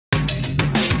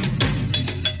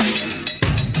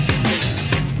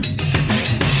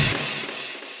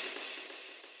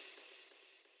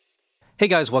Hey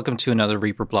guys, welcome to another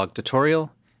Reaper blog tutorial. In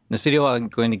this video, I'm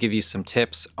going to give you some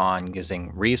tips on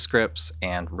using ReaScripts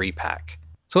and ReaPack.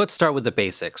 So let's start with the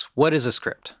basics. What is a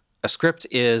script? A script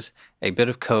is a bit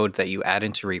of code that you add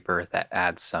into Reaper that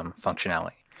adds some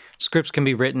functionality. Scripts can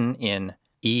be written in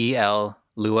EEL,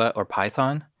 Lua, or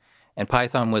Python. And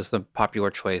Python was the popular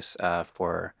choice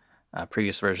for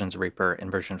previous versions of Reaper.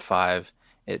 In version 5,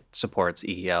 it supports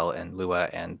EEL and Lua,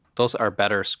 and those are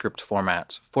better script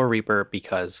formats for Reaper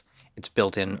because its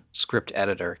built-in script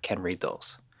editor can read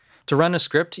those. To run a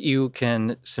script, you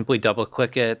can simply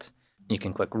double-click it. You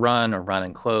can click Run or Run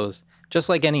and Close. Just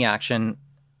like any action,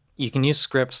 you can use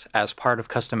scripts as part of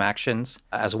custom actions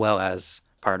as well as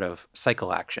part of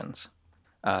cycle actions.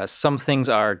 Some things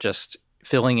are just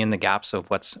filling in the gaps of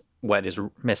what is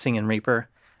missing in Reaper,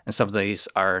 and some of these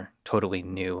are totally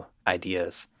new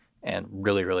ideas and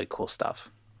really, really cool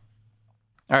stuff.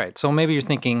 All right, so maybe you're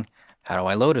thinking, how do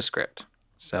I load a script?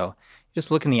 So just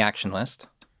look in the action list.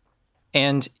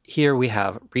 And here we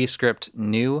have ReaScript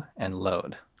New and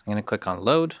Load. I'm going to click on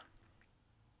Load.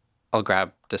 I'll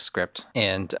grab the script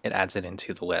and it adds it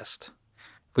into the list.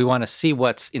 If we want to see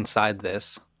what's inside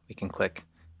this, we can click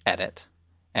Edit.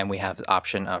 And we have the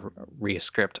option of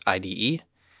ReaScript IDE,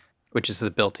 which is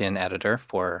the built-in editor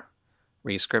for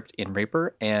ReaScript in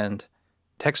Reaper. And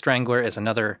Text Wrangler is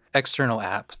another external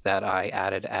app that I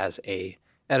added as an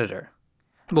editor.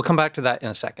 We'll come back to that in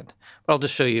a second, but I'll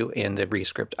just show you in the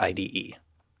ReaScript IDE.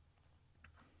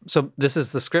 So this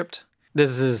is the script.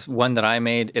 This is one that I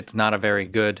made. It's not a very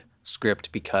good script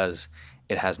because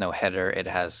it has no header. It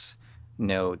has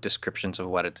no descriptions of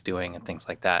what it's doing and things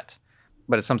like that.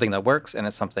 But it's something that works, and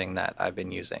it's something that I've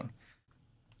been using.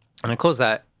 I'm going to close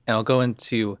that, and I'll go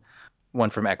into one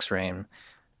from Xray.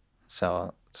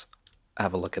 So let's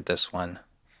have a look at this one.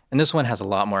 And this one has a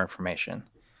lot more information.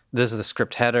 This is the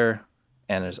script header.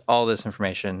 And there's all this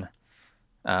information,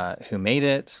 who made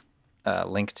it, a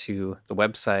link to the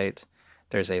website.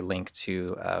 There's a link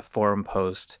to a forum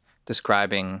post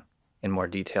describing in more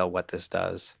detail what this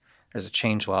does. There's a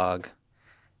changelog,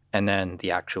 and then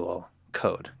the actual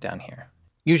code down here.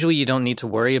 Usually you don't need to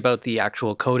worry about the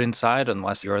actual code inside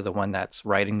unless you're the one that's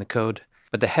writing the code,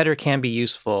 but the header can be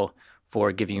useful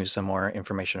for giving you some more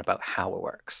information about how it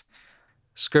works.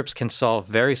 Scripts can solve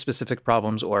very specific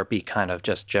problems or be kind of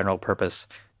just general purpose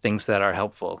things that are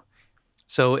helpful.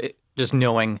 So just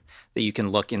knowing that you can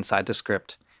look inside the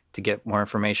script to get more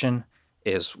information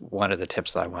is one of the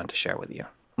tips that I wanted to share with you.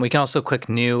 We can also click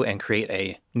New and create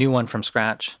a new one from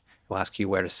scratch. It will ask you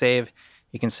where to save.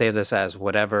 You can save this as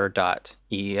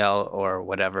whatever.el or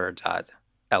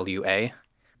whatever.lua.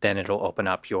 Then it'll open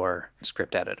up your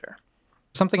script editor.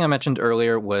 Something I mentioned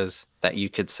earlier was that you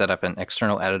could set up an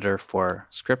external editor for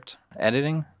script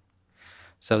editing.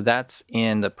 So that's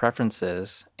in the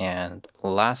preferences, and the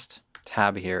last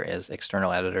tab here is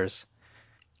external editors.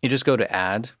 You just go to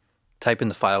Add, type in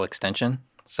the file extension,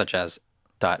 such as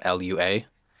 .lua,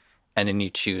 and then you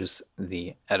choose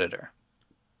the editor.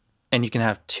 And you can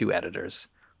have 2 editors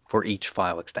for each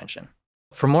file extension.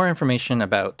 For more information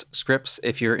about scripts,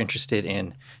 if you're interested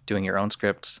in doing your own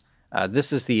scripts,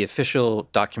 this is the official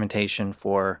documentation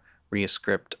for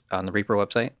ReaScript on the Reaper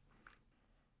website.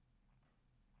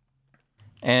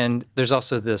 And there's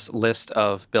also this list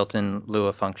of built-in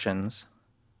Lua functions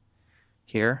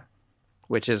here,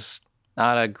 which is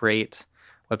not a great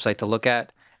website to look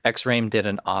at. Xray did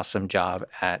an awesome job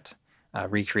at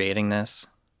recreating this.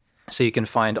 So you can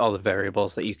find all the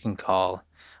variables that you can call,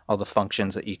 all the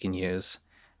functions that you can use,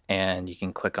 and you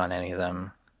can click on any of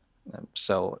them.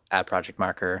 So add project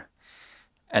marker.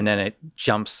 And then it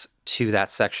jumps to that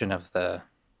section of the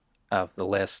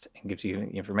list and gives you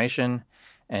information,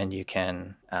 and you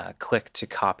can click to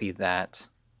copy that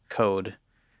code,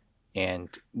 and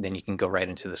then you can go right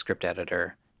into the script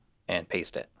editor and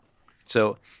paste it.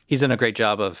 So he's done a great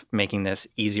job of making this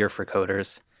easier for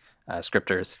coders,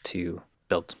 scripters to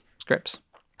build scripts.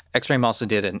 Xray also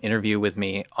did an interview with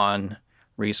me on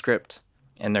ReaScript,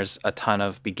 and there's a ton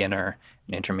of beginner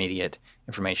and intermediate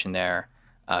information there.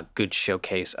 A good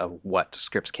showcase of what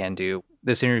scripts can do.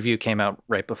 This interview came out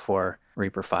right before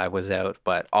Reaper 5 was out,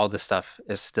 but all this stuff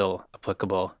is still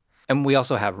applicable. And we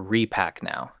also have ReaPack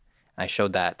now. I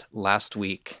showed that last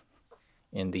week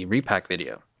in the ReaPack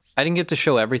video. I didn't get to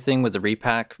show everything with the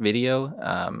ReaPack video.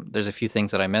 There's a few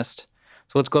things that I missed.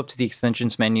 So let's go up to the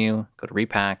extensions menu, go to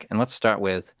ReaPack, and let's start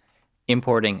with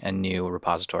importing a new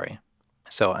repository.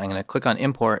 So I'm going to click on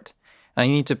Import, and I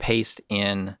need to paste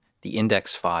in the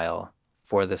index file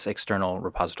for this external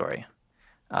repository.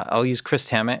 I'll use Chris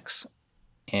Tamek's,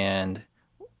 and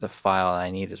the file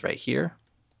I need is right here.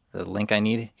 The link I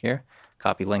need here.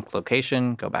 Copy link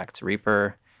location, go back to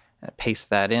Reaper, Paste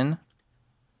that in.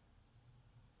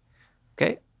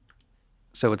 Okay,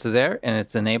 so it's there and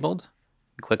it's enabled.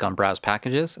 Click on Browse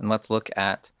Packages, and let's look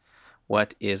at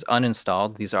what is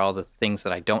uninstalled. These are all the things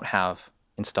that I don't have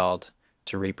installed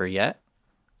to Reaper yet.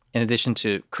 In addition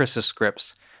to Chris's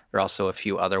scripts, there are also a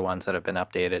few other ones that have been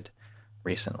updated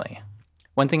recently.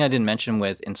 One thing I didn't mention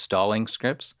with installing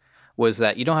scripts was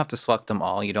that you don't have to select them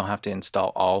all. You don't have to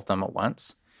install all of them at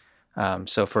once.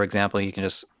 So for example, you can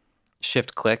just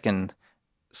shift click and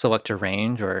select a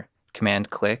range, or command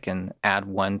click and add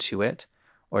one to it,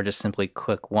 or just simply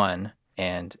click one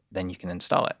and then you can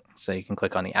install it. So you can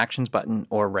click on the Actions button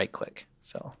or right click.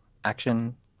 So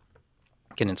Action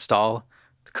can install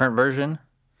the current version.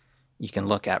 You can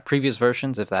look at previous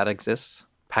versions if that exists.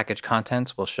 Package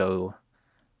contents will show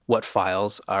what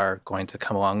files are going to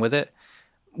come along with it.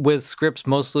 With scripts,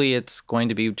 mostly it's going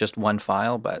to be just one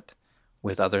file, but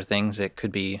with other things, it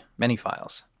could be many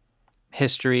files.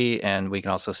 History, and we can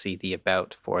also see the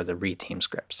about for the reteam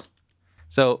scripts.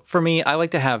 So for me, I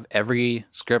like to have every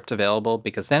script available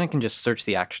because then I can just search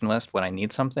the action list when I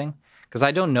need something, because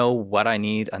I don't know what I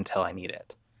need until I need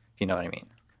it, if you know what I mean.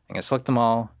 I'm going to select them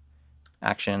all,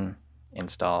 Action,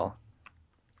 Install,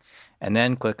 and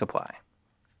then click Apply.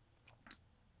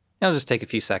 It'll just take a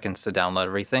few seconds to download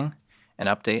everything and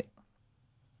update.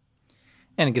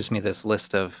 And it gives me this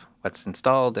list of what's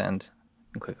installed, and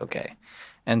click OK.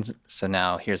 And so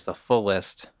now here's the full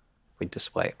list. We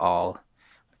display all.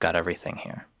 We've got everything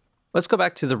here. Let's go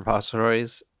back to the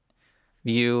repositories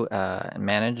view and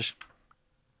manage.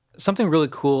 Something really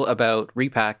cool about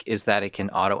ReaPack is that it can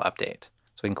auto update.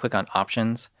 So we can click on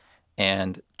Options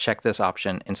and check this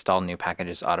option, Install New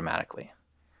Packages Automatically,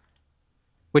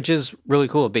 which is really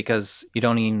cool because you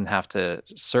don't even have to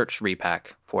search ReaPack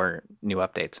for new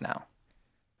updates now.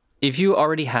 If you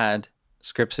already had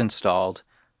scripts installed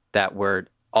that were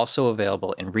also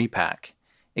available in ReaPack,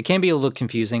 it can be a little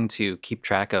confusing to keep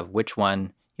track of which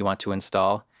one you want to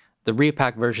install. The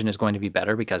ReaPack version is going to be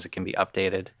better because it can be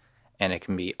updated and it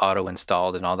can be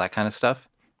auto-installed and all that kind of stuff.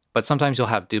 But sometimes you'll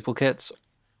have duplicates.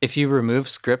 If you remove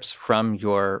scripts from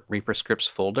your Reaper scripts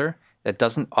folder, it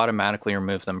doesn't automatically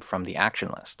remove them from the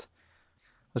action list.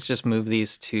 Let's just move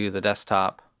these to the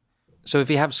desktop. So if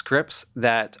you have scripts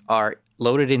that are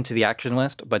loaded into the action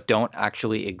list but don't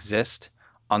actually exist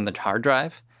on the hard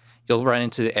drive, you'll run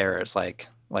into errors like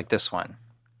this one.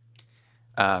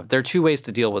 There are two ways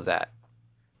to deal with that.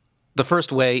 The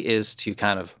first way is to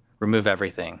kind of remove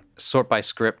everything, sort by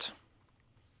script,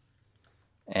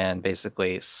 and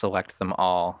basically select them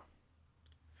all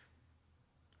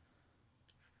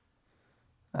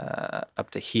up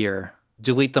to here,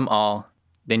 delete them all.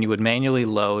 Then you would manually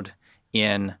load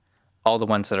in all the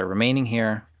ones that are remaining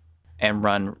here and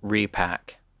run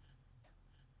ReaPack.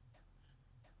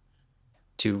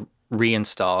 To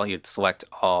reinstall, you'd select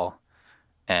all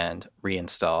and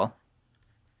reinstall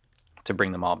to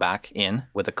bring them all back in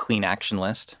with a clean action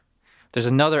list. There's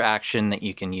another action that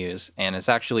you can use, and it's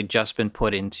actually just been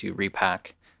put into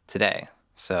ReaPack today.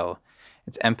 So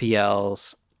it's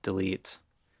MPLs delete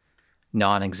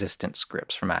non-existent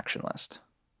scripts from action list.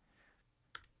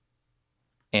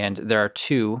 And there are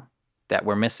two that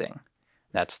we're missing.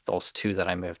 That's those two that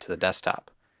I moved to the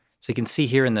desktop. So you can see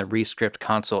here in the ReaScript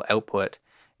console output,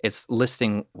 it's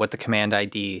listing what the command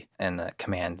ID and the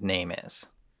command name is.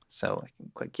 So I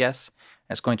can click yes,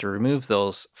 and it's going to remove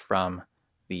those from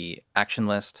the action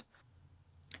list.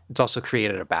 It's also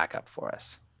created a backup for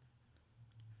us.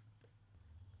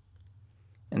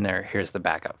 And here's the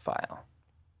backup file.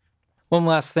 One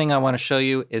last thing I want to show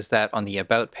you is that on the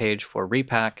About page for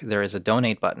ReaPack, there is a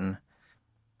Donate button.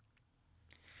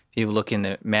 If you look in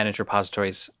the Manage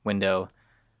Repositories window,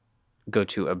 go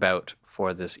to About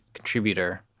for this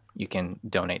contributor, you can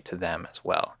donate to them as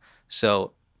well.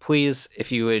 So please, if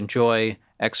you enjoy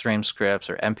XRAIM scripts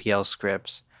or MPL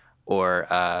scripts or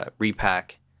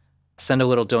ReaPack, send a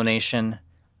little donation,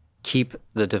 keep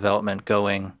the development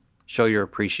going, show your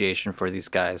appreciation for these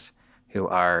guys who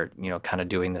are, kind of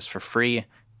doing this for free,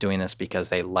 doing this because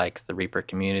they like the Reaper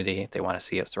community, they want to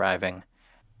see it thriving.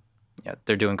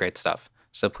 They're doing great stuff.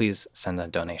 So please send a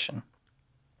donation.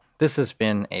 This has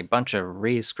been a bunch of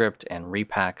ReaScript and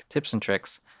ReaPack tips and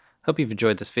tricks. Hope you've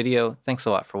enjoyed this video. Thanks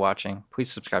a lot for watching.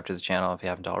 Please subscribe to the channel if you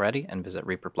haven't already, and visit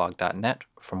reaperblog.net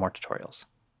for more tutorials.